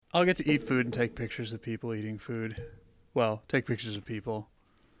I'll get to eat food and take pictures of people eating food. Well, take pictures of people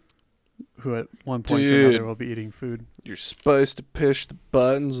who at one point or another will be eating food. You're supposed to push the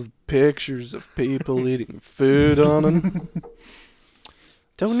buttons with pictures of people eating food on them.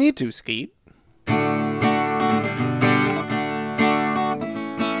 Don't need to, Skeet.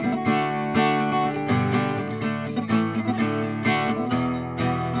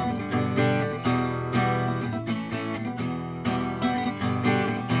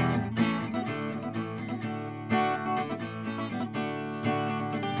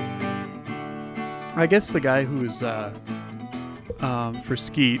 I guess the guy who's for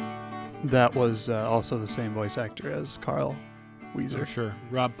Skeet, that was also the same voice actor as Carl Weezer. Oh, sure.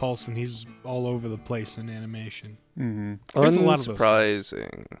 Rob Paulson, he's all over the place in animation. Mm-hmm. There's a lot of those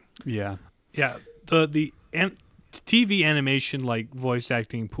Unsurprising. Yeah. Yeah, the TV animation like voice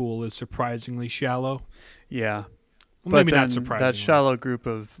acting pool is surprisingly shallow. Yeah. Well, maybe but not then surprisingly. that shallow group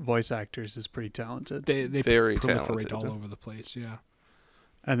of voice actors is pretty talented. They Very proliferate talented. all over the place, yeah.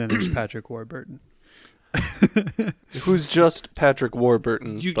 And then there's Patrick Warburton. Who's just Patrick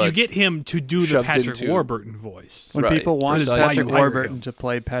Warburton. You but get him to do the shoved Patrick into- Warburton voice. When Right, people wanted precisely. Patrick Why you hire Warburton him. to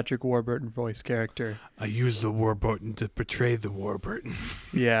play Patrick Warburton voice character. I use the Warburton to portray the Warburton.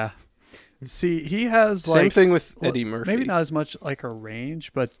 Yeah. See, he has Same like thing with well, Eddie Murphy. maybe not as much like a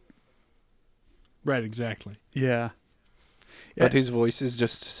range, but Right, exactly. yeah. But his voice is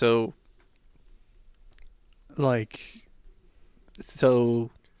just so Like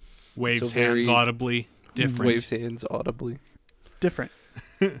Waves So very- hands audibly. Different. waves hands audibly. different.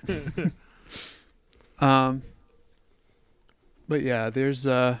 But yeah, there's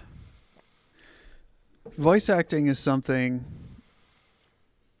voice acting is something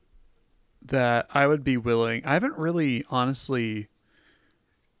that I would be willing. I haven't really honestly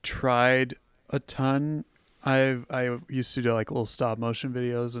tried a ton. I used to do like little stop motion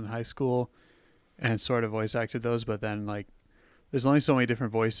videos in high school and sort of voice acted those, but then like there's only so many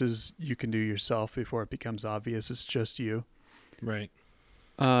different voices you can do yourself before it becomes obvious it's just you. Right.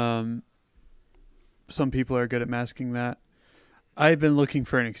 Some people are good at masking that. I've been looking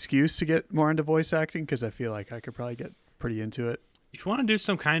for an excuse to get more into voice acting because I feel like I could probably get pretty into it. If you want to do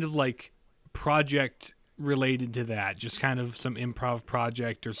some kind of like project related to that, just kind of some improv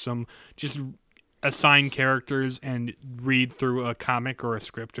project or some just assign characters and read through a comic or a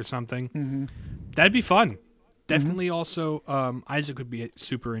script or something, that'd be fun. Definitely also Isaac would be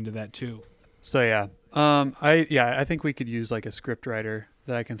super into that too. So yeah, I think we could use like a script writer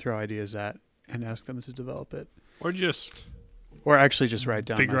that I can throw ideas at and ask them to develop it, Or actually just write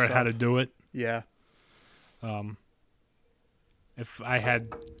down. figure myself. out how to do it. Yeah, If I had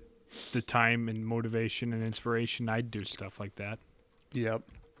the time and motivation and inspiration, I'd do stuff like that. yep.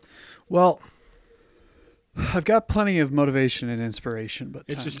 Well, I've got plenty of motivation and inspiration, but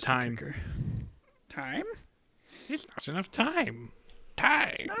It's just is the time. kicker. Time? There's not enough time.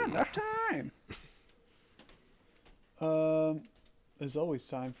 Time. Not enough time. There's always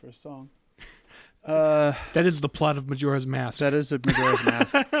time for a song. That is the plot of Majora's Mask. That is a Majora's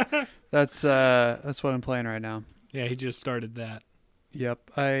Mask. That's what I'm playing right now. Yeah, he just started that.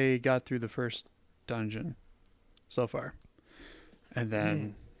 Yep, I got through the first dungeon so far, and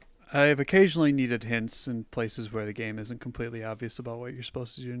then I've occasionally needed hints in places where the game isn't completely obvious about what you're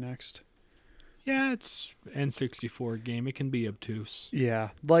supposed to do next. Yeah, it's N64 game. It can be obtuse.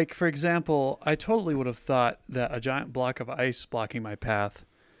 Yeah, like for example, I totally would have thought that a giant block of ice blocking my path,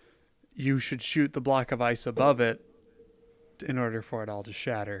 you should shoot the block of ice above it in order for it all to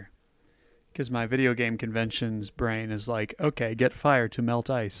shatter. Because my video game convention's brain is like, okay, get fire to melt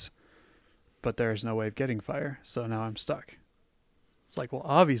ice. But there's no way of getting fire, so now I'm stuck. It's like, well,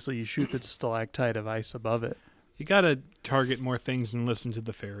 obviously you shoot the stalactite of ice above it. You gotta target more things and listen to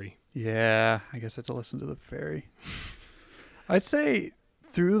the fairy. Yeah, I guess I have to listen to the fairy. I'd say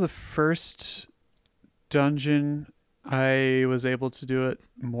through the first dungeon, I was able to do it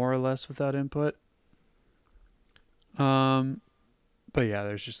more or less without input. But yeah,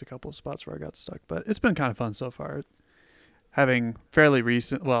 there's just a couple of spots where I got stuck. But it's been kind of fun so far. Having fairly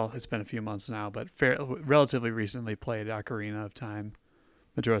recent, well, it's been a few months now, but relatively recently played Ocarina of Time.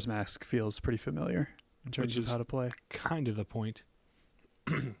 Majora's Mask feels pretty familiar in terms of how to play. Kind of the point.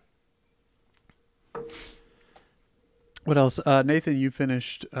 What else? Nathan, you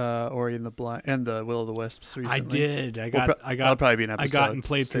finished Ori and the Will of the Wisps recently. I did. That'll probably be an episode. I got and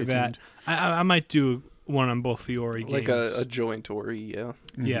played through that. I might do one on both the Ori games. Like a joint Ori, yeah.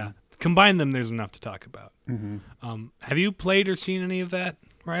 Mm-hmm. Yeah. Combine them, there's enough to talk about. Mm-hmm. Have you played or seen any of that,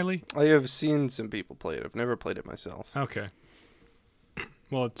 Riley? I have seen some people play it. I've never played it myself. Okay.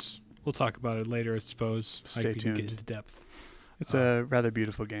 Well, we'll talk about it later, I suppose. Stay We can get tuned. into depth. It's a rather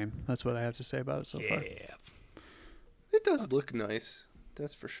beautiful game. That's what I have to say about it so far. Yeah. It does look nice.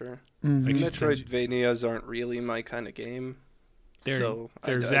 That's for sure. Mhm. I should send you- Metroidvanias aren't really my kind of game. They're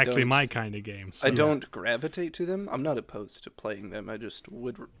I exactly don't- my kind of game. So. I don't gravitate to them. I'm not opposed to playing them. I just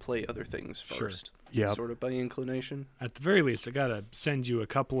would play other things Sure. first. Yep. Sort of by inclination. At the very least, I gotta send you a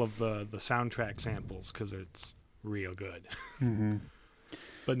couple of the soundtrack samples because it's real good. Mm-hmm.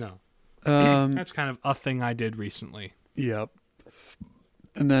 But no, Um, that's kind of a thing I did recently. Yep.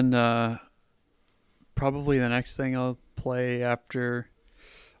 And then probably the next thing I'll play after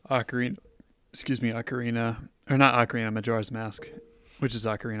Ocarina, or not Ocarina, Majora's Mask, which is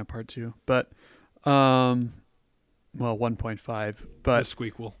Ocarina Part 2. But, well, 1.5. The But,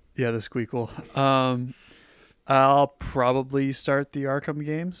 squeakquel. yeah, the squeakquel. I'll probably start the Arkham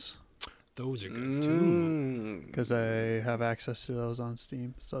games Those are good too. because I have access to those on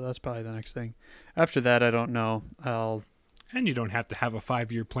Steam. So that's probably the next thing. After that, I don't know. And you don't have to have a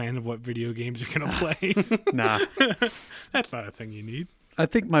 5-year plan of what video games you're gonna play. Nah. That's not a thing you need. I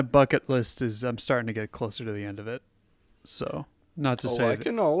think my bucket list is I'm starting to get closer to the end of it. So, not to say I that-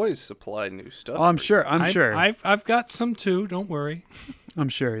 can always supply new stuff. Oh, I'm for you. sure. I'm sure. I've got some too. Don't worry. I'm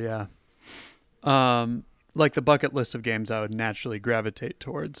sure, yeah. Like the bucket list of games I would naturally gravitate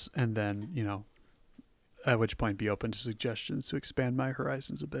towards, and then, at which point be open to suggestions to expand my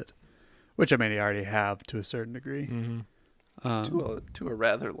horizons a bit, which I may already have to a certain degree. Mm-hmm. To a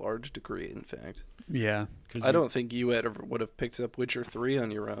rather large degree, in fact. Yeah. I don't think you would have picked up Witcher 3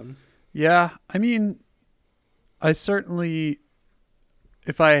 on your own. Yeah, I mean, I certainly,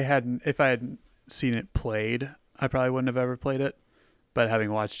 if I hadn't seen it played, I probably wouldn't have ever played it. But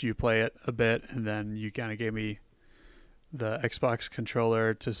having watched you play it a bit, and then you kind of gave me the Xbox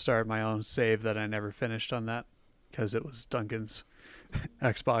controller to start my own save that I never finished on that because it was Duncan's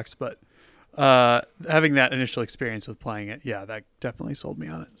Xbox. But having that initial experience with playing it, yeah, that definitely sold me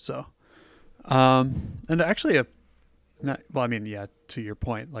on it. So, and actually, to your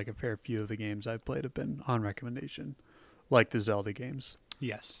point, like a fair few of the games I've played have been on recommendation, like the Zelda games.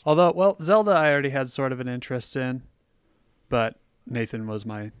 Yes. Although, well, Zelda I already had sort of an interest in, but Nathan was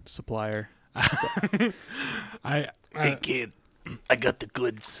my supplier. Hey kid, I got the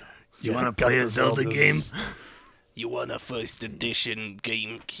goods. You Yeah, want to got play a the Zelda Zeldas. game? You want a first edition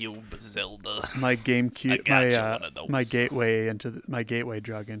GameCube Zelda? My I GameCube, got you one of those. my gateway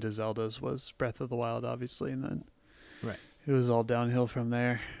drug into Zeldas was Breath of the Wild, obviously, and then Right. it was all downhill from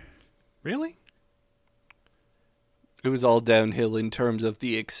there. Really? It was all downhill in terms of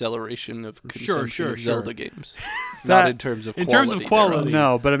the acceleration of consumption of Zelda games. Not in terms of In quality. terms of quality. thereof.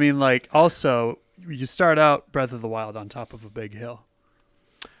 No, but I mean, like, also you start out Breath of the Wild on top of a big hill.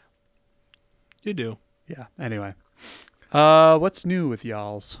 You do. Yeah. Anyway, what's new with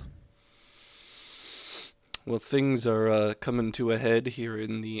y'all's? Well, things are coming to a head here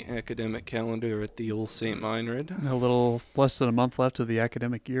in the academic calendar at the old St. Meinrad. A little less than a month left of the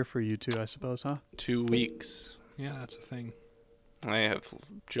academic year for you two, I suppose, huh? 2 weeks. Yeah, that's a thing. I have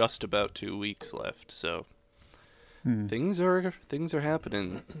just about 2 weeks left, so Hmm. things are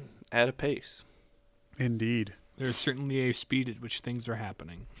happening at a pace. Indeed. There's certainly a speed at which things are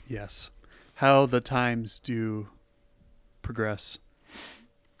happening. Yes. How the times do progress.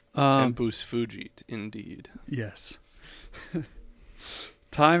 Tempus fugit, indeed. Yes.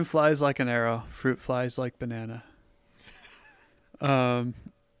 Time flies like an arrow. Fruit flies like banana.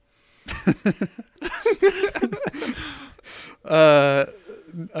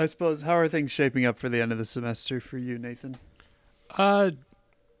 I suppose, how are things shaping up for the end of the semester for you, Nathan? Are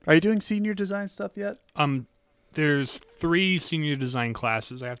you doing senior design stuff yet? There's 3 senior design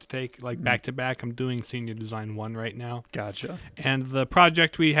classes I have to take, like back to back. I'm doing senior design 1 right now. Gotcha. And the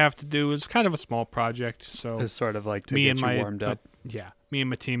project we have to do is kind of a small project, so It's sort of like to me get and you my warmed up. me and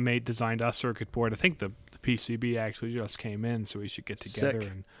my teammate designed a circuit board. I think the PCB actually just came in, so we should get together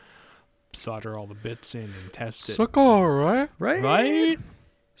Sick. and solder all the bits in and test it. Alright. Right? Right?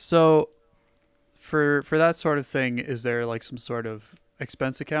 So for that sort of thing, is there like some sort of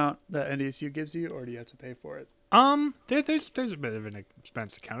expense account that NDSU gives you, or do you have to pay for it? There's a bit of an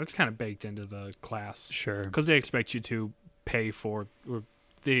expense account. It's kind of baked into the class Sure. because they expect you to pay for, or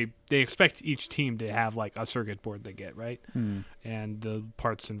they expect each team to have like a circuit board they get, right? And the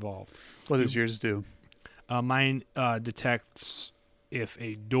parts involved. What does yours do? Mine detects if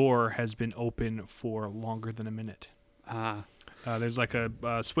a door has been open for longer than a minute. There's like a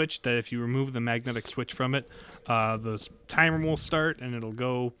switch that if you remove the magnetic switch from it, the timer will start and it'll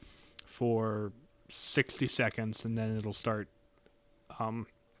go for 60 seconds and then it'll start.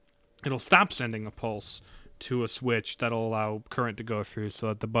 It'll stop sending a pulse to a switch that'll allow current to go through so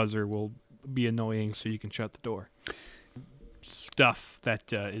that the buzzer will be annoying so you can shut the door. stuff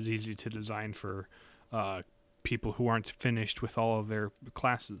that is easy to design for people who aren't finished with all of their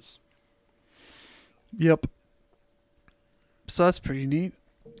classes. Yep. So that's pretty neat.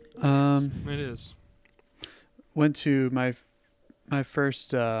 It is. Went to my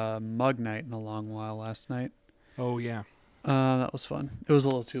first mug night in a long while last night. Oh yeah. That was fun. It was a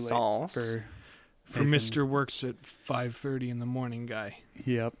little too late Sauce. For Nathan. Mr. Works at 5:30 in the morning guy.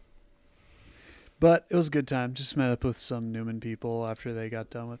 Yep. But it was a good time. Just met up with some Newman people after they got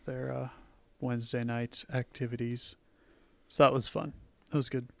done with their Wednesday night activities. So that was fun. It was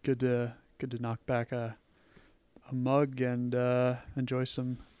good. Good to knock back a mug and enjoy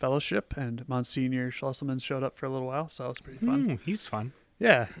some fellowship. And Monsignor Schlesselman showed up for a little while, so that was pretty fun. He's fun.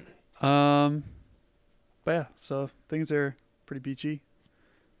 Yeah. But yeah, so things are pretty beachy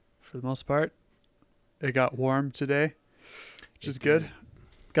for the most part. It got warm today, which is good.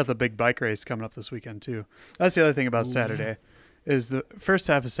 Got the big bike race coming up this weekend too. That's the other thing about Saturday. Is the first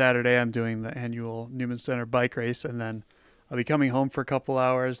half of Saturday I'm doing the annual Newman Center bike race, and then I'll be coming home for a couple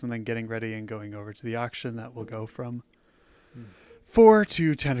hours and then getting ready and going over to the auction that will go from 4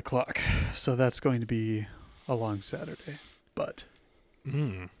 to 10 o'clock. So that's going to be a long Saturday. But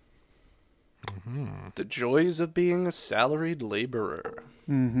The joys of being a salaried laborer.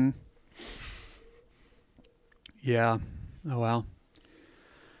 yeah. Oh wow.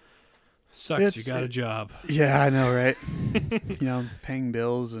 Sucks. You got a job. Yeah, I know, right? Paying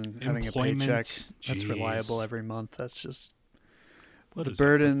bills and having a Employment, paycheck that's jeez. reliable every month. That's just What the is up with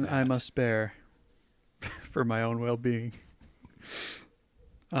burden I that? must bear for my own well-being.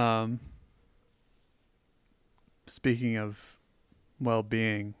 Speaking of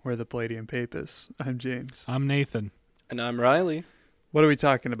well-being, we're the Palladium Papists. I'm James. I'm Nathan. And I'm Riley. What are we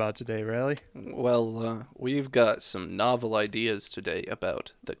talking about today, Riley? Well, we've got some novel ideas today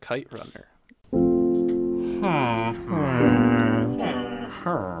about the Kite Runner.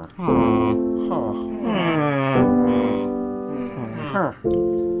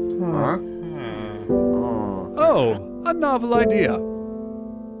 Oh, a novel idea.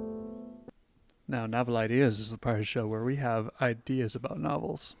 Now, Novel Ideas is the part of the show where we have ideas about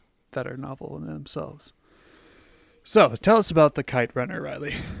novels that are novel in themselves. So, tell us about the Kite Runner,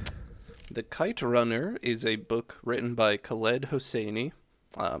 Riley. The Kite Runner is a book written by Khaled Hosseini.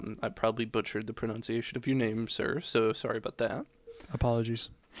 I probably butchered the pronunciation of your name, sir, so sorry about that. Apologies.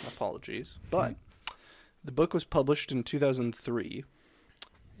 Apologies. But the book was published in 2003,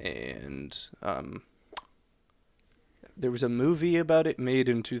 and there was a movie about it made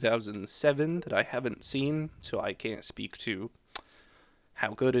in 2007 that I haven't seen, so I can't speak to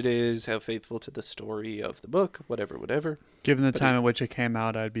how good it is, how faithful to the story of the book, whatever. Given the But time at which it came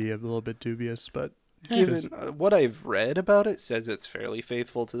out, I'd be a little bit dubious, but... Given what I've read about it, says it's fairly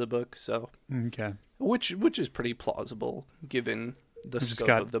faithful to the book, so... Okay. Which is pretty plausible, given the I've just scope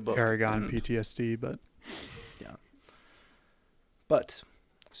got of the book. Aragon and- PTSD, but... Yeah. But,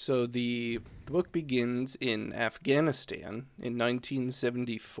 so the book begins in Afghanistan in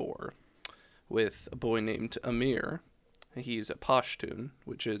 1974 with a boy named Amir. He's a Pashtun,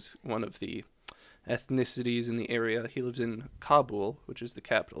 which is one of the ethnicities in the area. He lives in Kabul, which is the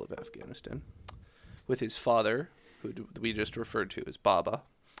capital of Afghanistan, with his father, who we just referred to as Baba.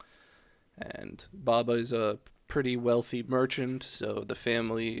 And Baba is a pretty wealthy merchant, so the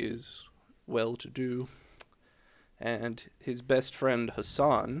family is well-to-do. And his best friend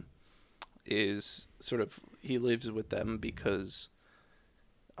Hassan is he lives with them because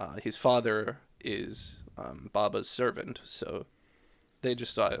his father is Baba's servant, so they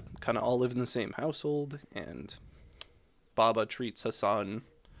just kind of all live in the same household, and Baba treats Hassan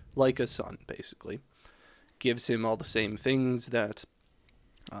like a son, basically. Gives him all the same things that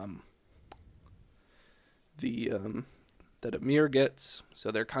that Amir gets, so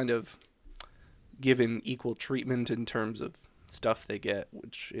they're kind of given equal treatment in terms of stuff they get,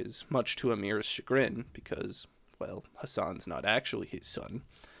 which is much to Amir's chagrin, because, well, Hassan's not actually his son,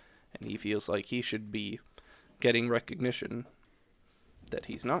 and he feels like he should be getting recognition that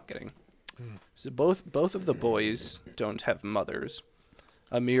he's not getting. So both of the boys don't have mothers.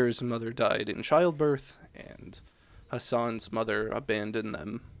 Amir's mother died in childbirth, and Hassan's mother abandoned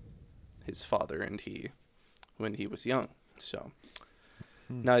them, his father and he, when he was young. So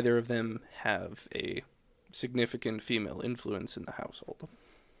neither of them have a significant female influence in the household.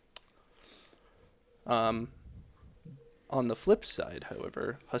 On the flip side,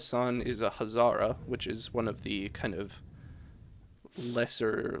 however, Hassan is a Hazara, which is one of the kind of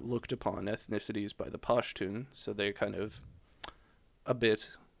lesser looked upon ethnicities by the Pashtun, so they're kind of a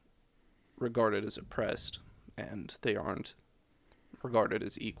bit regarded as oppressed, and they aren't regarded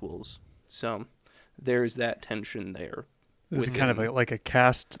as equals. So there's that tension there. Is it kind of like a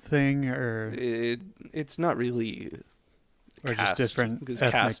caste thing, or It's not really or caste, just different because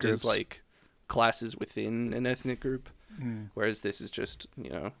ethnic caste groups? is like classes within an ethnic group, Mm. whereas this is just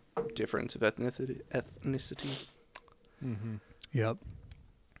difference of ethnicities. Mm-hmm. Yep.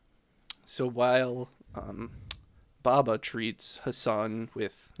 So while Baba treats Hassan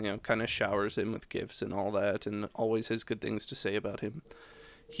with, kind of showers him with gifts and all that, and always has good things to say about him,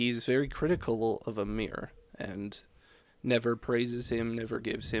 he's very critical of Amir and never praises him, never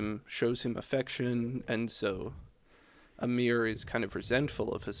shows him affection, and so Amir is kind of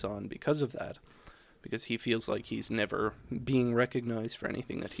resentful of Hassan because of that, because he feels like he's never being recognized for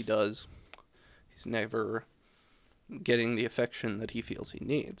anything that he does. He's never getting the affection that he feels he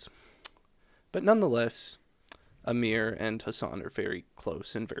needs. But nonetheless, Amir and Hassan are very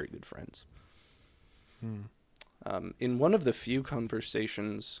close and very good friends. In one of the few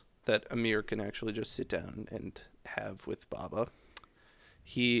conversations that Amir can actually just sit down and have with Baba,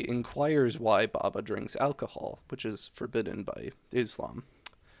 he inquires why Baba drinks alcohol, which is forbidden by Islam.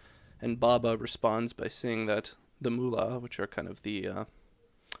 And Baba responds by saying that the mullah, which are kind of the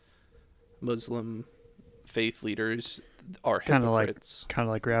Muslim faith leaders, are hypocrites. Kind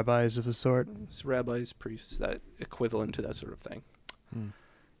of like rabbis of a sort. It's rabbis, priests, that equivalent to that sort of thing.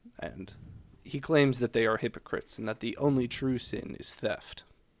 And he claims that they are hypocrites and that the only true sin is theft.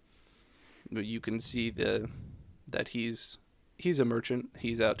 But you can see that he's a merchant.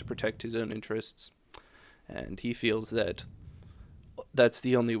 He's out to protect his own interests, and he feels that that's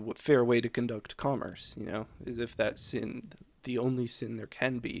the only fair way to conduct commerce. Is if that sin, the only sin there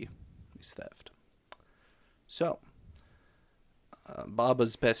can be, is theft. So,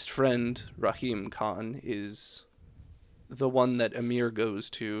 Baba's best friend, Rahim Khan, is the one that Amir goes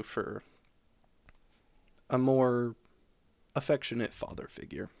to for a more affectionate father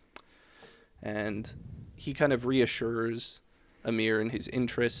figure. And he kind of reassures Amir in his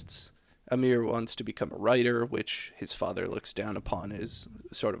interests. Amir wants to become a writer, which his father looks down upon as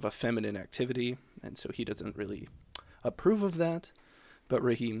sort of a feminine activity, and so he doesn't really approve of that. But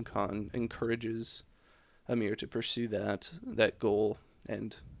Rahim Khan encourages Amir to pursue that goal,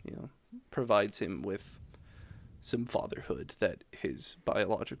 and provides him with some fatherhood that his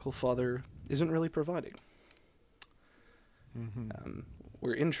biological father isn't really providing.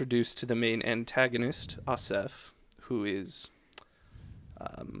 We're introduced to the main antagonist, Asef, who is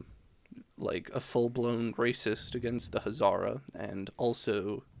like a full-blown racist against the Hazara, and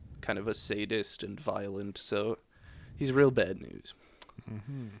also kind of a sadist and violent, so he's real bad news.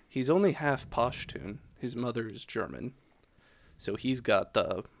 He's only half Pashtun. His mother is German, so he's got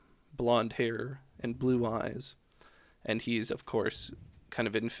the blonde hair and blue eyes, and he's, of course, kind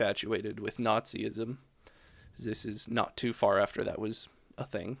of infatuated with Nazism. This is not too far after that was a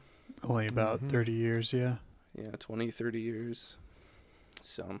thing. Only about 30 years, yeah. Yeah, 20, 30 years.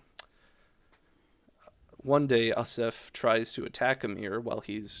 So, one day Asef tries to attack Amir while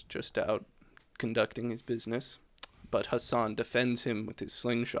he's just out conducting his business, but Hassan defends him with his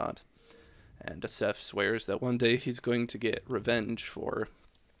slingshot, and Asef swears that one day he's going to get revenge for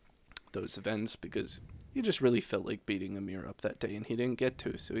those events because he just really felt like beating Amir up that day and he didn't get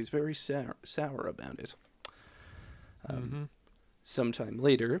to, so he's very sour about it. Sometime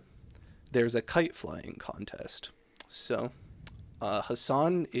later, there's a kite flying contest. So,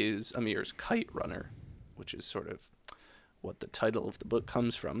 Hassan is Amir's Kite Runner, which is sort of what the title of the book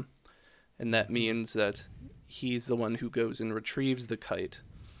comes from. And that means that he's the one who goes and retrieves the kite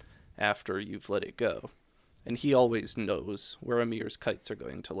after you've let it go. And he always knows where Amir's kites are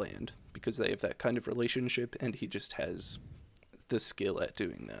going to land because they have that kind of relationship, and he just has the skill at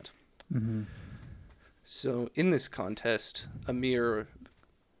doing that. So in this contest, Amir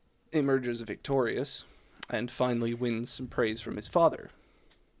emerges victorious and finally wins some praise from his father,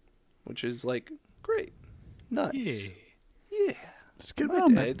 which is like, great, nice. Yeah. It's a good my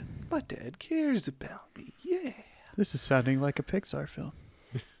moment. dad cares about me. Yeah. This is sounding like a Pixar film.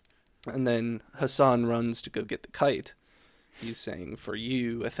 And then Hassan runs to go get the kite. He's saying, for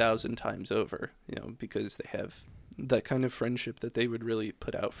you 1,000 times over, because they have that kind of friendship that they would really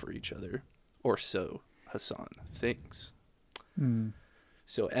put out for each other. Or so Hassan thinks.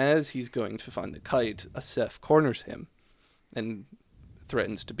 So as he's going to find the kite, Asef corners him and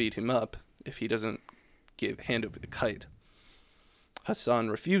threatens to beat him up if he doesn't hand over the kite. Hassan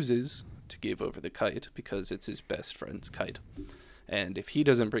refuses to give over the kite because it's his best friend's kite. And if he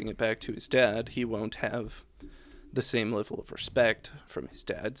doesn't bring it back to his dad, he won't have the same level of respect from his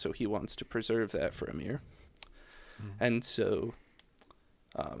dad, so he wants to preserve that for Amir. And so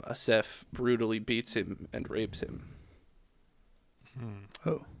Asef brutally beats him and rapes him.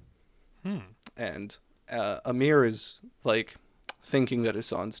 And Amir is like thinking that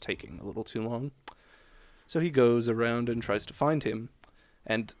Hassan's taking a little too long. So he goes around and tries to find him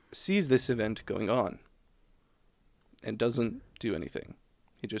and sees this event going on and doesn't do anything.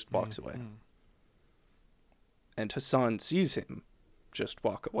 He just walks away. And Hassan sees him just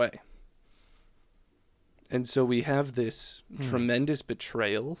walk away. And so we have this tremendous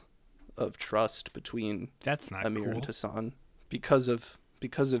betrayal of trust between That's not Amir cool. and Hassan because of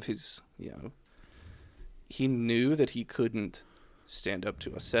his, he knew that he couldn't stand up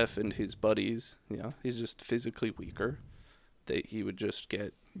to Asef and his buddies. He's just physically weaker. He would just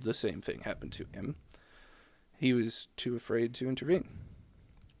get the same thing happen to him. He was too afraid to intervene.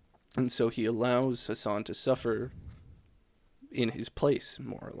 And so he allows Hassan to suffer in his place,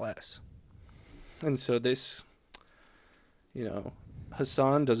 more or less. And so this,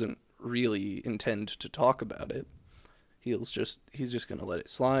 Hassan doesn't really intend to talk about it. He's just going to let it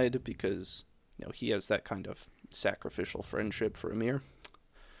slide because, he has that kind of sacrificial friendship for Amir.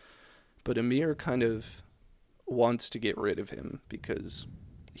 But Amir kind of wants to get rid of him because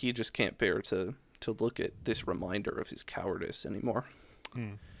he just can't bear to look at this reminder of his cowardice anymore.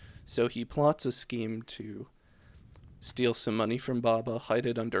 So he plots a scheme to steal some money from Baba, hide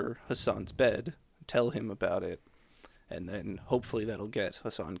it under Hassan's bed, tell him about it, and then hopefully that'll get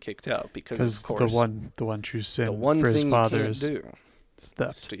Hassan kicked out because of course the one true sin the one for his thing father you can't is do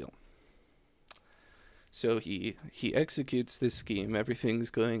theft. is steal. So he executes this scheme. Everything's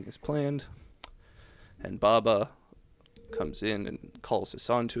going as planned, and Baba comes in and calls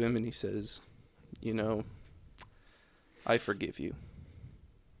Hassan to him, and he says, I forgive you.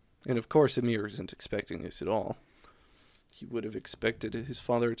 And of course Amir isn't expecting this at all. He would have expected his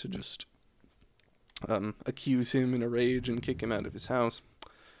father to just accuse him in a rage and kick him out of his house,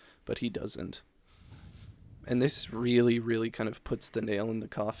 but he doesn't. And this really, really kind of puts the nail in the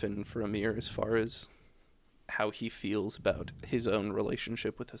coffin for Amir as far as how he feels about his own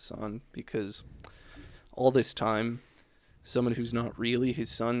relationship with Hassan, because all this time, someone who's not really his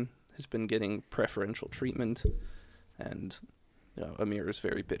son has been getting preferential treatment, and Amir is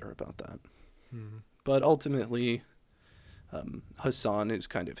very bitter about that. But ultimately, Hassan has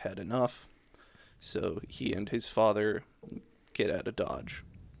kind of had enough, so he and his father get out of Dodge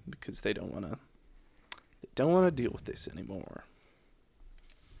because they don't want to deal with this anymore.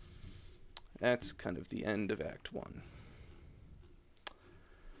 That's kind of the end of Act 1.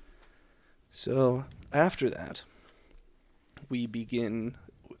 So after that, we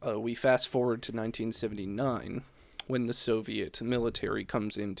fast forward to 1979 when the Soviet military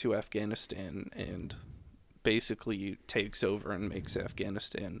comes into Afghanistan and basically takes over and makes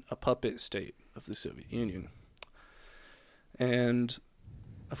Afghanistan a puppet state of the Soviet Union. And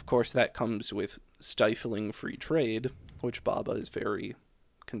of course that comes with stifling free trade, which Baba is very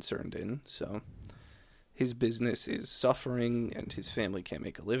concerned in. So his business is suffering and his family can't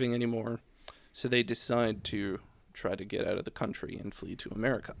make a living anymore. So they decide to try to get out of the country and flee to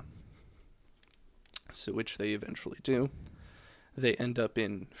America. So which they eventually do. They end up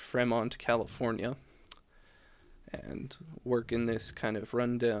in Fremont, California, and work in this kind of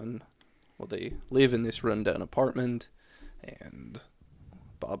rundown, they live in this rundown apartment, and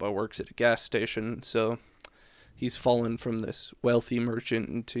Baba works at a gas station, so he's fallen from this wealthy merchant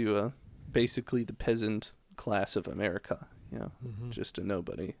into basically the peasant class of America, just a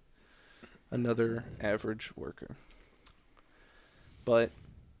nobody, another average worker. But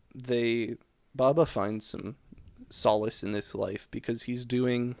Baba finds some solace in this life because he's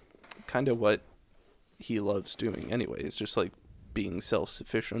doing kind of what he loves doing anyway. It's just like being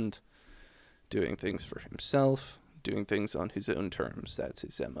self-sufficient, doing things for himself, doing things on his own terms. That's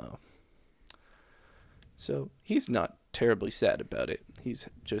his MO. So he's not terribly sad about it. He's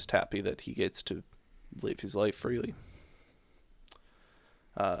just happy that he gets to live his life freely.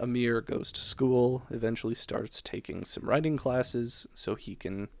 Amir goes to school, eventually starts taking some writing classes so he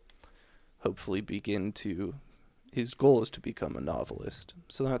can hopefully his goal is to become a novelist.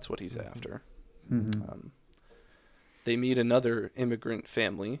 So that's what he's after. They meet another immigrant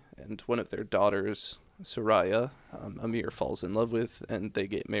family, and one of their daughters, Soraya, Amir falls in love with, and they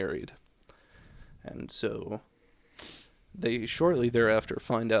get married. And so they shortly thereafter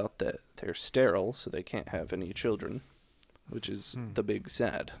find out that they're sterile, so they can't have any children, which is the big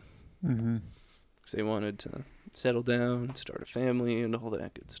sad. Because they wanted to settle down, start a family, and all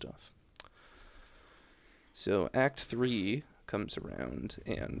that good stuff. So Act 3 comes around,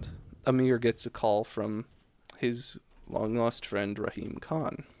 and Amir gets a call from his long-lost friend Rahim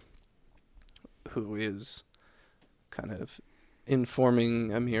Khan, who is kind of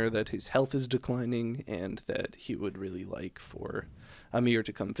informing Amir that his health is declining and that he would really like for Amir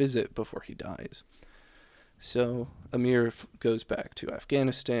to come visit before he dies. So Amir goes back to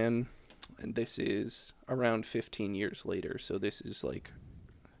Afghanistan, and this is around 15 years later. So this is like,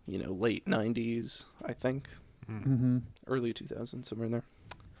 late 90s, I think, Mm-hmm. early 2000s, somewhere in there.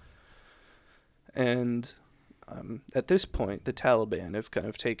 And at this point, the Taliban have kind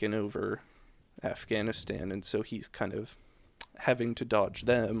of taken over Afghanistan, and so he's kind of having to dodge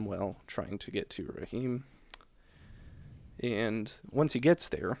them while trying to get to Rahim. And once he gets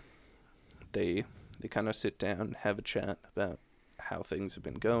there, they kind of sit down, have a chat about how things have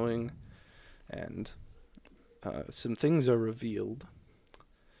been going, and some things are revealed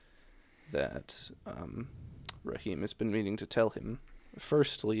that Rahim has been meaning to tell him.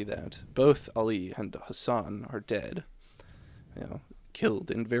 Firstly, that both Ali and Hassan are dead, killed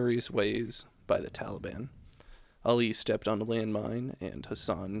in various ways by the Taliban. Ali stepped on a landmine, and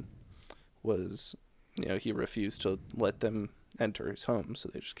Hassan was, he refused to let them enter his home, so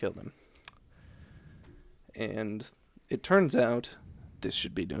they just killed him. And it turns out, this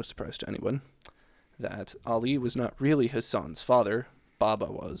should be no surprise to anyone, that Ali was not really Hassan's father,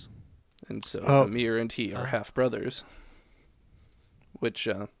 Baba was. And so Amir and he are half-brothers, which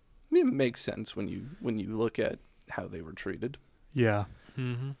makes sense when you look at how they were treated. Yeah.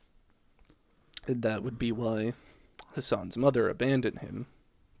 Mm-hmm. And that would be why Hassan's mother abandoned him,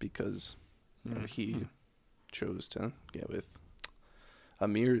 because he chose to get with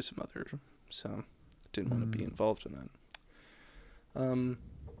Amir's mother, so didn't want to be involved in that.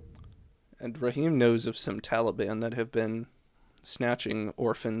 And Rahim knows of some Taliban that have been snatching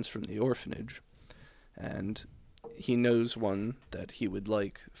orphans from the orphanage, and he knows one that he would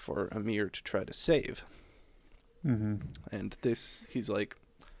like for Amir to try to save. Mm-hmm. And this, he's like,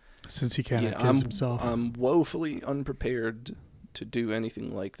 Since he can't accuse himself. I'm woefully unprepared to do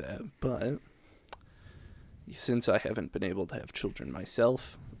anything like that, but since I haven't been able to have children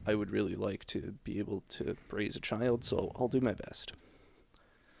myself, I would really like to be able to raise a child, so I'll do my best.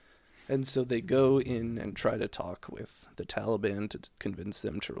 And so they go in and try to talk with the Taliban to convince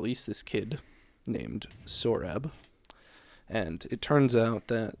them to release this kid named Sorab. And it turns out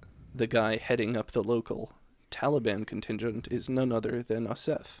that the guy heading up the local Taliban contingent is none other than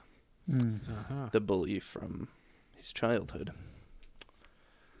Asef, the bully from his childhood.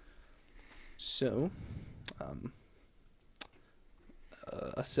 So,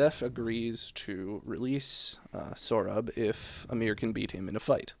 Asef agrees to release Sorab if Amir can beat him in a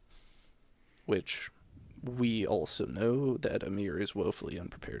fight, which we also know that Amir is woefully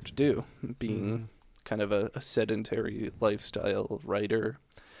unprepared to do, being kind of a sedentary lifestyle writer,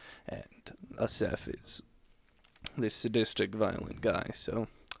 and Asef is this sadistic, violent guy, so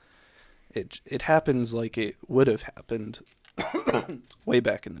it happens like it would have happened way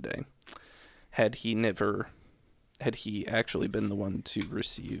back in the day, had he actually been the one to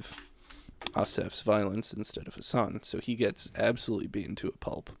receive Asef's violence instead of Hassan. So he gets absolutely beaten to a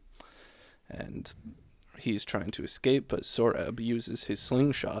pulp, and he's trying to escape, but Sorab uses his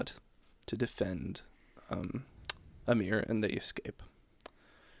slingshot to defend Amir, and they escape.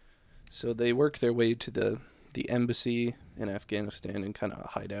 So they work their way to the embassy in Afghanistan and kind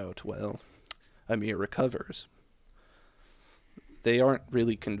of hide out while Amir recovers. They aren't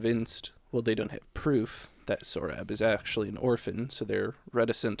really convinced, well, they don't have proof that Sorab is actually an orphan, so they're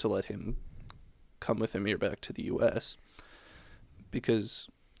reticent to let him come with Amir back to the U.S. because,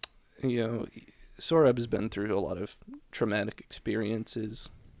 Sorab has been through a lot of traumatic experiences,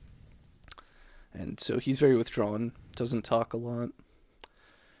 and so he's very withdrawn, doesn't talk a lot.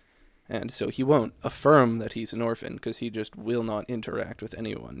 And so he won't affirm that he's an orphan because he just will not interact with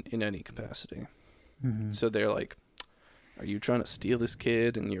anyone in any capacity. Mm-hmm. So they're like, are you trying to steal this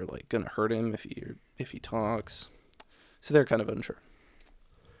kid and you're like going to hurt him if he talks? So they're kind of unsure.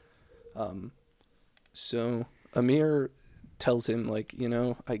 So Amir tells him, like,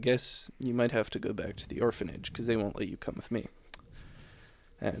 I guess you might have to go back to the orphanage because they won't let you come with me.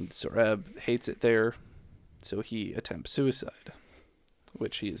 And Sorab hates it there, so he attempts suicide,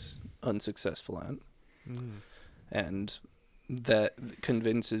 which he's unsuccessful at. And that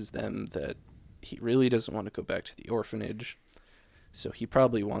convinces them that he really doesn't want to go back to the orphanage, so he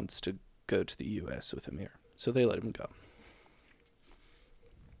probably wants to go to the U.S. with Amir. So they let him go.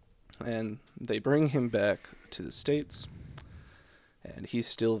 And they bring him back to the States, and he's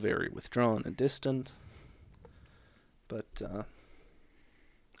still very withdrawn and distant. But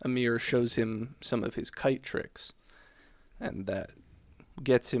Amir shows him some of his kite tricks, and that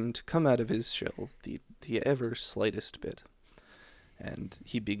gets him to come out of his shell the ever slightest bit. And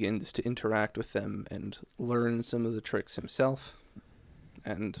he begins to interact with them and learn some of the tricks himself.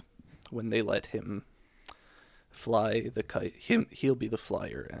 And when they let him fly the kite, he'll be the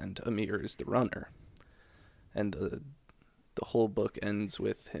flyer and Amir is the runner. And the whole book ends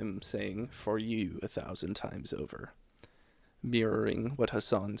with him saying, "For you 1,000 times over," mirroring what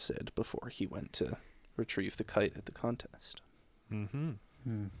Hassan said before he went to retrieve the kite at the contest. Mm-hmm.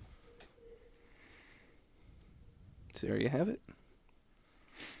 Hmm. So there you have it.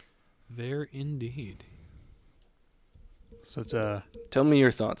 There indeed. So it's a Tell me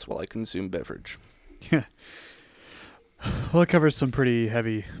your thoughts while I consume beverage. well, it covers some pretty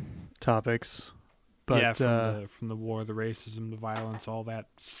heavy topics, but yeah, from the war, the racism, the violence, all that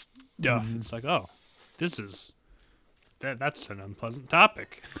stuff. Mhm. It's like, oh, this is that's an unpleasant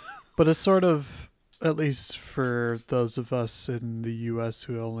topic. but it's sort of, at least for those of us in the U.S.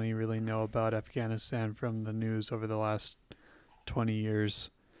 who only really know about Afghanistan from the news over the last 20 years,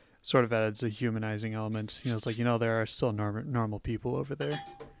 sort of adds a humanizing element. It's like, there are still normal people over there.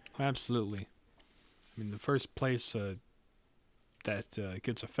 Absolutely. I mean, the first place that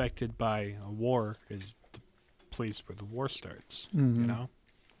gets affected by a war is the place where the war starts. Mhm. You know.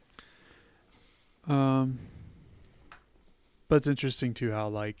 But it's interesting too how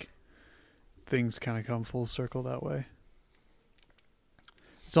things kind of come full circle that way.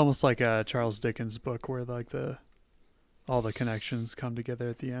 It's almost like a Charles Dickens book where all the connections come together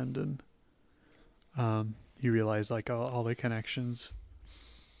at the end, and you realize all the connections.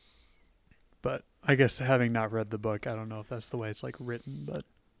 But I guess having not read the book, I don't know if that's the way it's written, but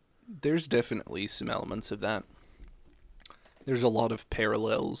There's definitely some elements of that. There's a lot of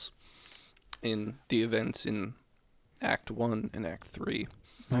parallels in the events in Act 1 and Act 3.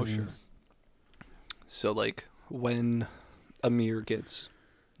 Oh, Mhm. sure. So, when Amir gets,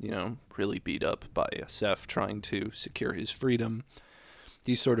 really beat up by Seth trying to secure his freedom,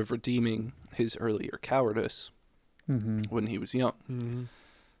 he's sort of redeeming his earlier cowardice when he was young Mm-hmm.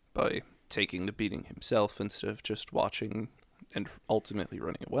 by taking the beating himself instead of just watching and ultimately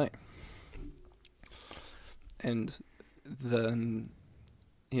running away. And then,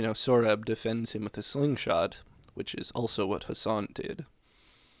 Sorab defends him with a slingshot, which is also what Hassan did.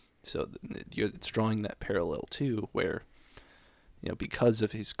 So it's drawing that parallel too, where, because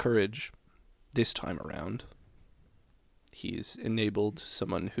of his courage this time around, he's enabled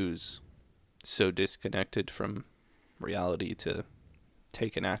someone who's so disconnected from reality to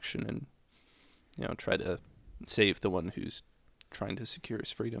take an action and, try to save the one who's trying to secure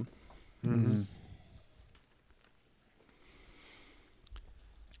his freedom. Mm-hmm.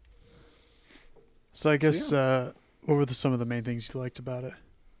 So I guess what were some of the main things you liked about it?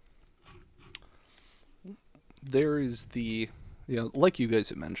 There is like you guys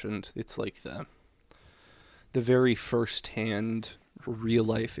have mentioned, it's like the very first-hand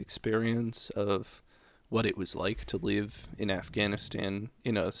real-life experience of what it was like to live in Afghanistan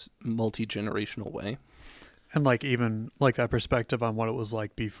in a multi-generational way. And even that perspective on what it was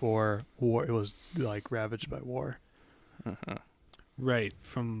like before war, it was ravaged by war. Uh-huh. Right,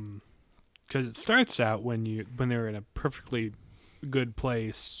 because it starts out when they're in a perfectly good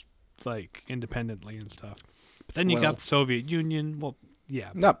place, independently and stuff. But then you got the Soviet Union. Well,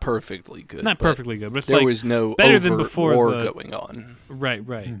 yeah, Not perfectly good. not but perfectly good, but it's there was no better overt than before war the- going on. right.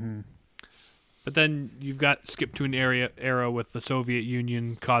 Mm-hmm. But then you've got skip to an era with the Soviet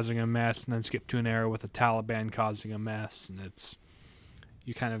Union causing a mess, and then skip to an era with the Taliban causing a mess, and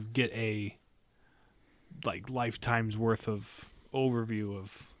you kind of get a lifetime's worth of overview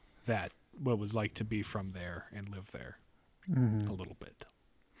of that, what it was like to be from there and live there a little bit.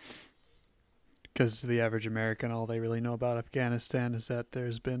 Because the average American, all they really know about Afghanistan is that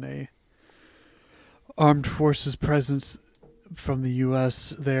there's been a armed forces presence from the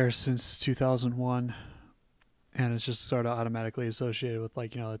U.S. there since 2001, and it's just sort of automatically associated with the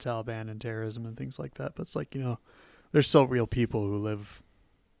Taliban and terrorism and things like that. But it's there's still real people who live,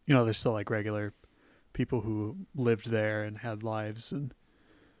 there's still regular people who lived there and had lives and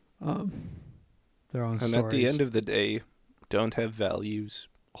their own stories. And at the end of the day, don't have values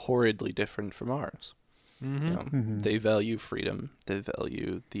horridly different from ours. Mm-hmm. They value freedom. They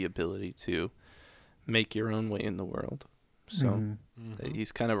value the ability to make your own way in the world. So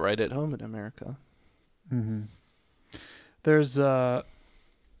he's kind of right at home in America. Mm-hmm. There's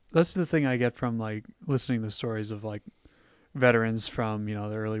that's the thing I get from listening to stories of veterans from the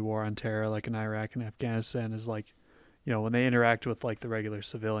early war on terror, in Iraq and Afghanistan, is when they interact with the regular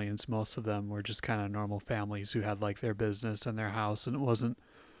civilians, most of them were just kind of normal families who had their business and their house, and it wasn't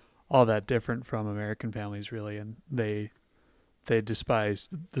all that different from American families really, and they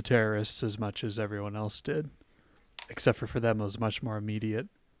despised the terrorists as much as everyone else did, except for them it was much more immediate.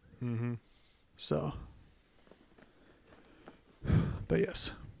 Mm-hmm. So, but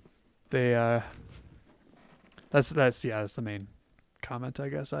yes, they that's the main comment I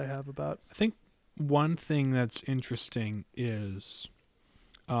guess I have about. I think one thing that's interesting is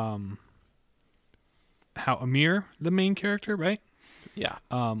how Amir, the main character, right? Yeah.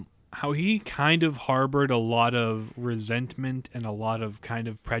 How he kind of harbored a lot of resentment and a lot of kind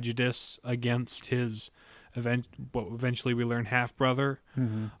of prejudice against his what eventually we learn half-brother.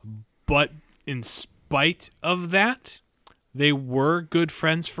 Mm-hmm. But in spite of that, they were good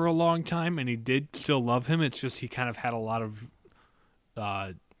friends for a long time, and he did still love him. It's just he kind of had a lot of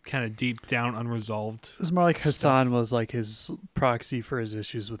kind of deep down unresolved. It's more like Hassan stuff. was like his proxy for his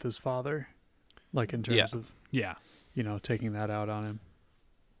issues with his father, like in terms of, Yeah. taking that out on him.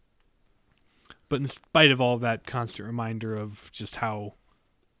 But in spite of all that constant reminder of just how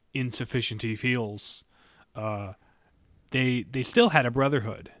insufficient he feels, they still had a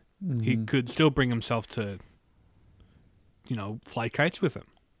brotherhood. Mm-hmm. He could still bring himself to, fly kites with him.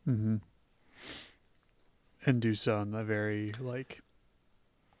 Mm-hmm. And do so in a very, like,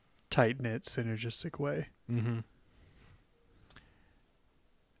 tight-knit, synergistic way. Mm-hmm.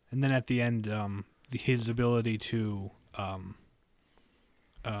 And then at the end, his ability to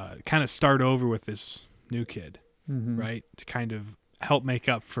kind of start over with this new kid, Mm-hmm. right? To kind of help make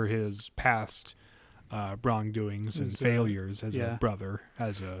up for his past wrongdoings and failures as a brother,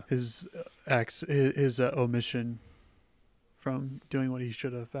 as a his his omission from doing what he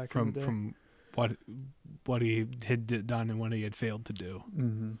should have back in the day. from what he had done and what he had failed to do.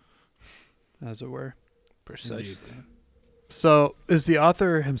 Mm-hmm. As it were. Precisely. So, is the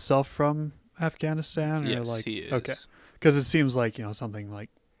author himself from Afghanistan? Or Yes, like, he is. Okay. Because it seems like, something like...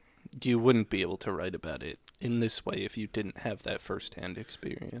 You wouldn't be able to write about it in this way if you didn't have that first-hand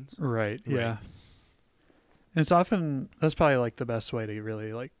experience. Right, yeah. Right. And it's often... That's probably, like, the best way to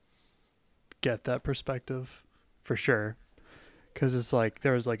really, like, get that perspective, for sure. Because it's like,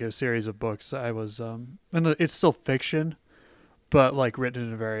 there was, like, a series of books I was... and it's still fiction, but, like, written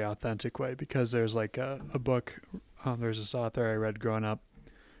in a very authentic way. Because there's, like, a book... there's this author I read growing up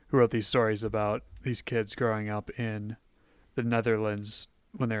who wrote these stories about these kids growing up in the Netherlands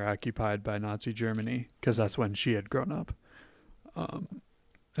when they were occupied by Nazi Germany, because that's when she had grown up,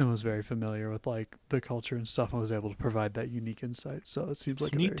 and was very familiar with like the culture and stuff, and was able to provide that unique insight. So it seems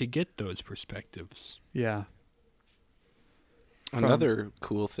It's like neat to get those perspectives. Yeah. Another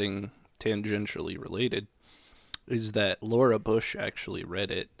cool thing, tangentially related, is that Laura Bush actually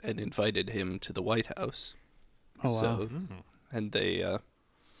read it and invited him to the White House. Oh, wow. So, and they,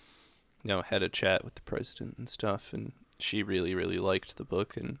 had a chat with the president and stuff, and she really, really liked the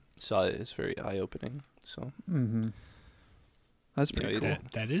book and saw it as very eye-opening. So, That's pretty cool.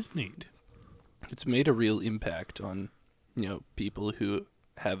 That is neat. It's made a real impact on, people who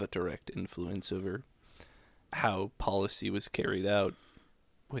have a direct influence over how policy was carried out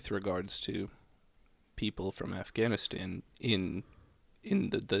with regards to people from Afghanistan in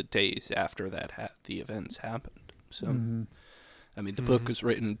the days after the events happened. So, I mean, the book was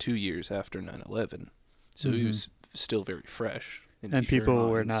written 2 years after 9/11, so it was still very fresh. And people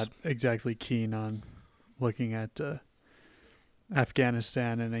were not exactly keen on looking at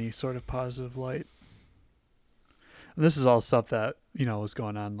Afghanistan in any sort of positive light. And this is all stuff that, was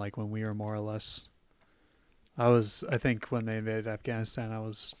going on like when we were more or less... I think when they invaded Afghanistan, I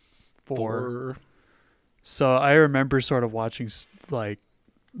was 4. So I remember sort of watching like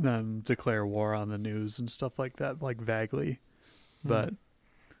them declare war on the news and stuff like that, like vaguely. But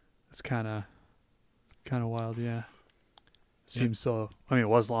it's kind of wild, yeah. Seems so... I mean, it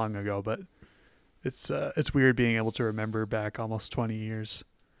was long ago, but it's weird being able to remember back almost 20 years,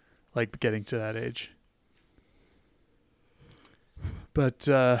 like getting to that age. But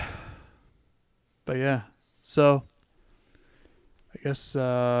yeah. So I guess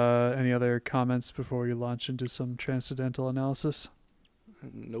any other comments before we launch into some transcendental analysis?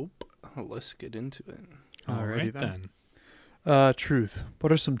 Nope. Let's get into it. All right, Alrighty then. Truth.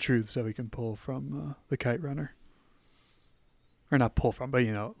 What are some truths that we can pull from the Kite Runner? Or not pull from, but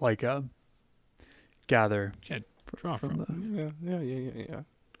like gather. Yeah, draw from. Yeah.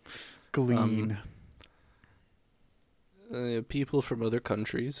 Glean. People from other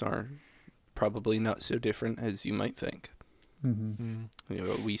countries are probably not so different as you might think.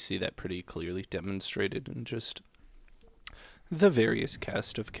 We see that pretty clearly demonstrated in just the various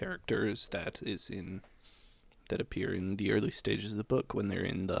cast of characters that appear in the early stages of the book when they're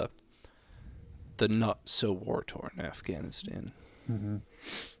in the not so war-torn Afghanistan.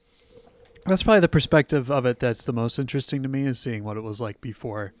 That's probably the perspective of it that's the most interesting to me, is seeing what it was like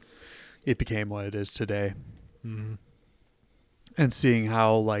before it became what it is today. And seeing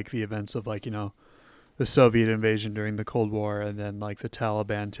how like the events of like, the Soviet invasion during the Cold War, and then like the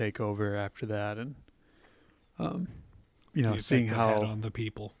Taliban takeover after that, and The seeing effect that had how on the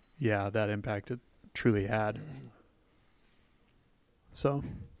people. that impacted truly had. So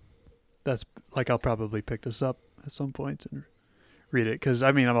that's like, I'll probably pick this up at some point and read it, because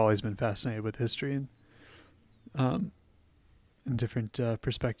I mean, I've always been fascinated with history and different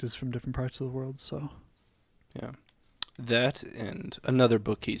perspectives from different parts of the world. So Yeah. That and another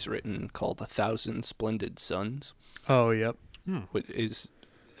book he's written called 1,000 Splendid Suns, oh yep. which is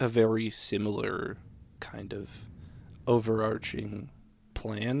a very similar kind of overarching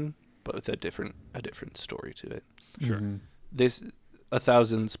plan, but with a different story to it. Sure. Mhm. This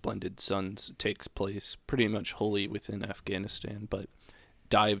 1,000 Splendid Suns takes place pretty much wholly within Afghanistan, but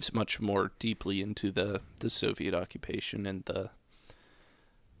dives much more deeply into the Soviet occupation and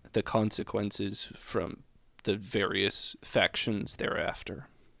the consequences from the various factions thereafter.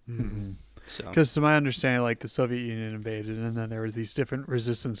 Mhm. So Because to my understanding, like, the Soviet Union invaded, and then there were these different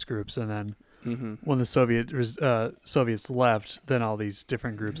resistance groups, and then when the Soviets left, then all these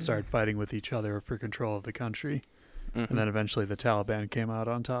different groups started fighting with each other for control of the country, and then eventually the Taliban came out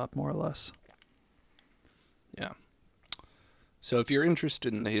on top, more or less. yeah. So if you're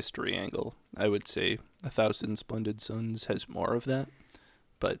interested in the history angle, I would say 1,000 Splendid Suns has more of that,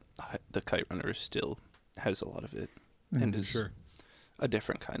 but the Kite Runner still has a lot of it, and is Sure. a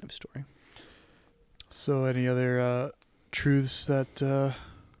different kind of story. So any other truths that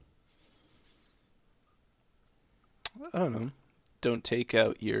I don't know. Don't take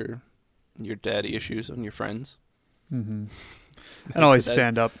out your daddy issues on your friends. and always That-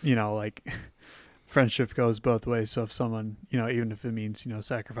 stand up, like, friendship goes both ways. So if someone, even if it means,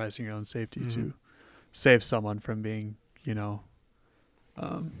 sacrificing your own safety to save someone from being,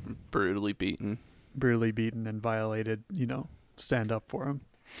 brutally beaten. brutally beaten and violated, stand up for them,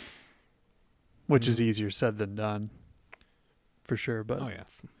 which is easier said than done, for sure. But Oh yeah.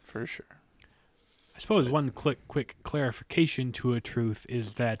 For sure. I suppose one quick clarification to a truth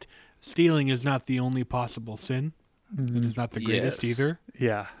is that stealing is not the only possible sin. It is not the greatest Yes. either.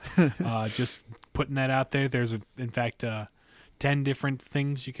 yeah. Just putting that out there. There's, in fact, 10 different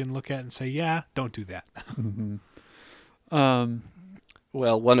things you can look at and say, yeah, don't do that.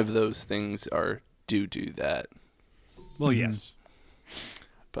 Well, one of those things are do that. Well, yes.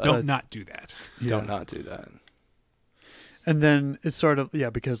 But Don't not do that. don't not do that. And then it's sort of,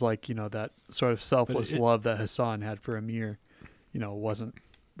 because, like, that sort of selfless it- love that Hassan had for Amir, wasn't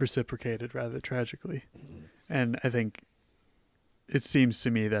reciprocated, rather tragically. And I think it seems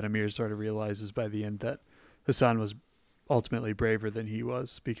to me that Amir sort of realizes by the end that Hassan was ultimately braver than he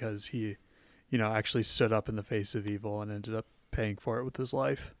was, because he, actually stood up in the face of evil and ended up paying for it with his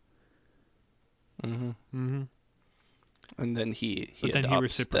life. Mm-hmm. And then he But then he adopts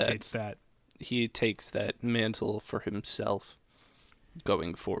reciprocates that. He takes that mantle for himself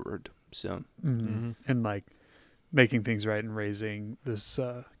going forward. So Mm-hmm. And, like, making things right and raising this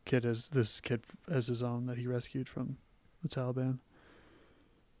kid as his own that he rescued from the Taliban.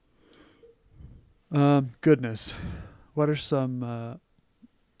 Goodness. What are some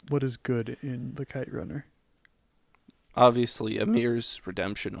what is good in the Kite Runner? obviously Amir's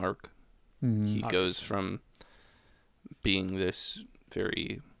redemption arc. Mm-hmm. He goes from being this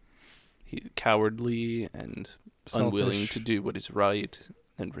very cowardly and unwilling Selfish. to do what is right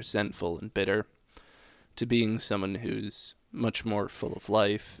and resentful and bitter, to being someone who's much more full of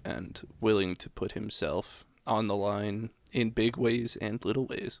life and willing to put himself on the line in big ways and little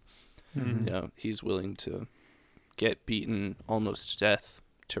ways. Mm-hmm. You know, he's willing to get beaten almost to death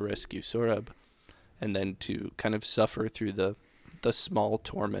to rescue Sorab, and then to kind of suffer through the small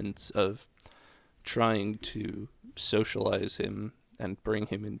torments of trying to socialize him and bring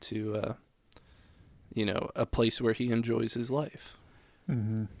him into a place where he enjoys his life.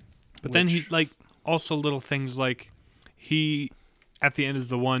 Mm-hmm. But then he, like, also little things like he, at the end, is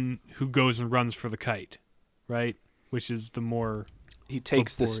the one who goes and runs for the kite, right? Which is the more... He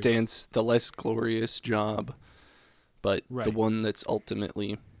takes the Before- stance, the less glorious job, but the Right. one that's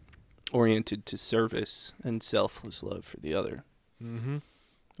ultimately oriented to service and selfless love for the other, Mm-hmm.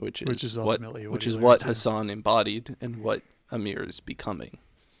 which Which is is ultimately what which he is learns, what yeah. Hassan embodied and what Amir is becoming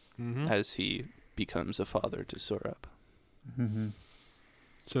Mm-hmm. as he becomes a father to Sorab. Mm-hmm.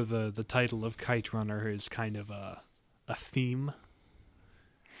 So the title of Kite Runner is kind of a theme.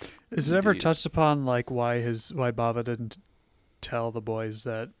 Is it ever Indeed. touched upon, like, why Baba didn't tell the boys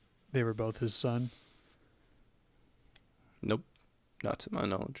that they were both his son? Nope, not to my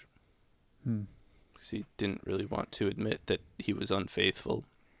knowledge, Hmm. because he didn't really want to admit that he was unfaithful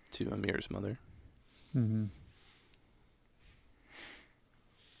to Amir's mother. Mm-hmm.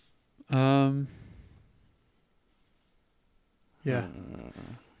 Yeah.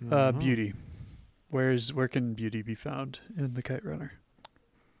 Mhm. Beauty. Where can beauty be found in the Kite Runner?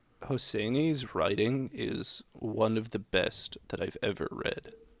 Hosseini's writing is one of the best that I've ever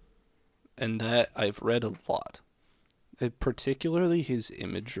read. And that I've read a lot. Particularly his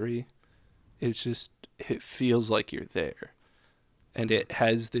imagery. It feels like you're there. And it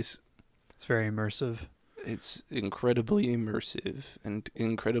has this... It's very immersive. It's incredibly immersive and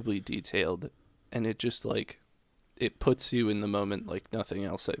incredibly detailed. And it just it puts you in the moment like nothing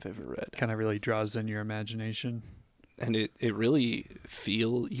else I've ever read. Kind of really draws in your imagination. And it really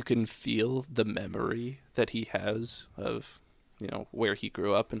you can feel the memory that he has of, where he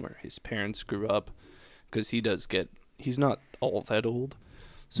grew up and where his parents grew up. Because he's not all that old.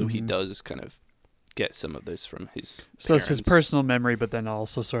 So he does kind of get some of this from his So parents. it's his personal memory, but then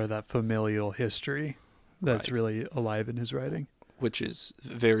also sort of that familial history that's really alive in his writing. Which is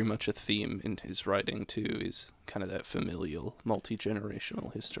very much a theme in his writing, too, is kind of that familial,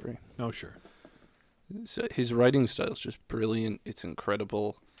 multi-generational history. Oh, sure. So his writing style is just brilliant. It's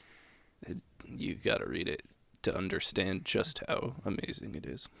incredible. You got to read it to understand just how amazing it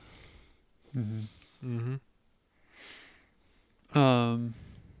is. Mm-hmm.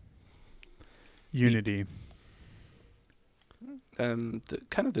 Unity.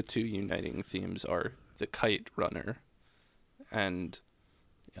 The two uniting themes are the Kite Runner and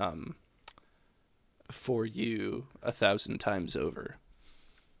For You 1,000 Times Over.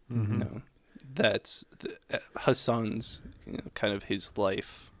 Mm-hmm. That's Hassan's kind of his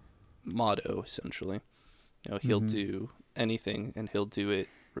life motto, essentially. He'll do anything and he'll do it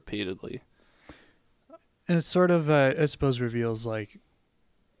repeatedly. And it sort of, I suppose, reveals but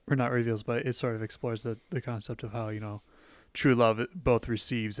it sort of explores the concept of how, true love both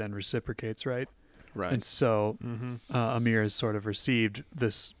receives and reciprocates, right? Right. And so Amir has sort of received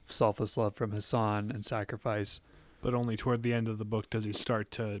this selfless love from Hassan and sacrifice. But only toward the end of the book does he start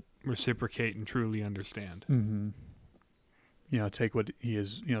to reciprocate and truly understand. Mm-hmm. Take what he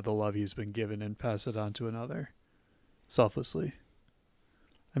is, the love he's been given and pass it on to another selflessly.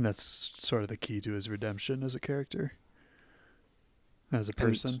 And that's sort of the key to his redemption as a character, as a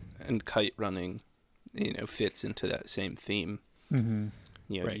person. And kite running, fits into that same theme. Mm-hmm.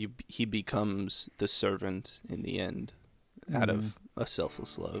 Right. He becomes the servant in the end out of a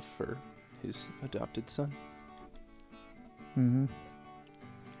selfless love for his adopted son. Mm-hmm.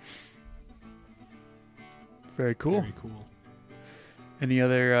 Very cool. Very cool. Any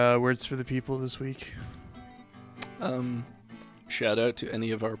other words for the people this week? Shout out to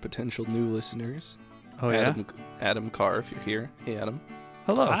any of our potential new listeners. Oh, Adam Carr, if you're here. Hey, Adam.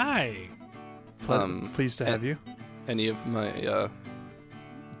 Hello. Hi. Pleased to have you. Any of my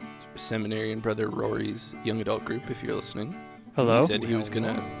seminarian brother Rory's young adult group, if you're listening. Hello. He said he was going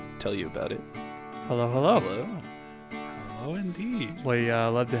to tell you about it. Hello. Hello. Hello, indeed. We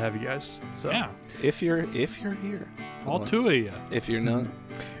love to have you guys. So Yeah. If you're here. All two of you. If you're not,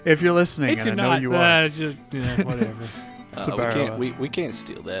 if you're listening, If and you're I know not, you are. just, whatever. we can't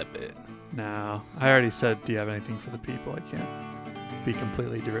steal that bit. No, I already said, do you have anything for the people? I can't be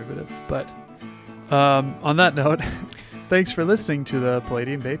completely derivative. But on that note, thanks for listening to the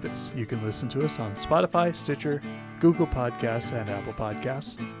Palladian Papists. You can listen to us on Spotify, Stitcher, Google Podcasts, and Apple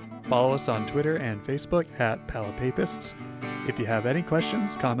Podcasts. Follow us on Twitter and Facebook at Papists. If you have any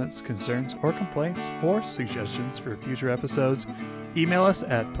questions, comments, concerns, or complaints, or suggestions for future episodes, email us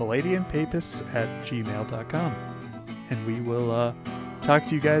at palladianpapists@gmail.com. And we will talk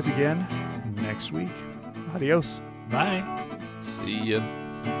to you guys again next week. Adios. Bye. See ya.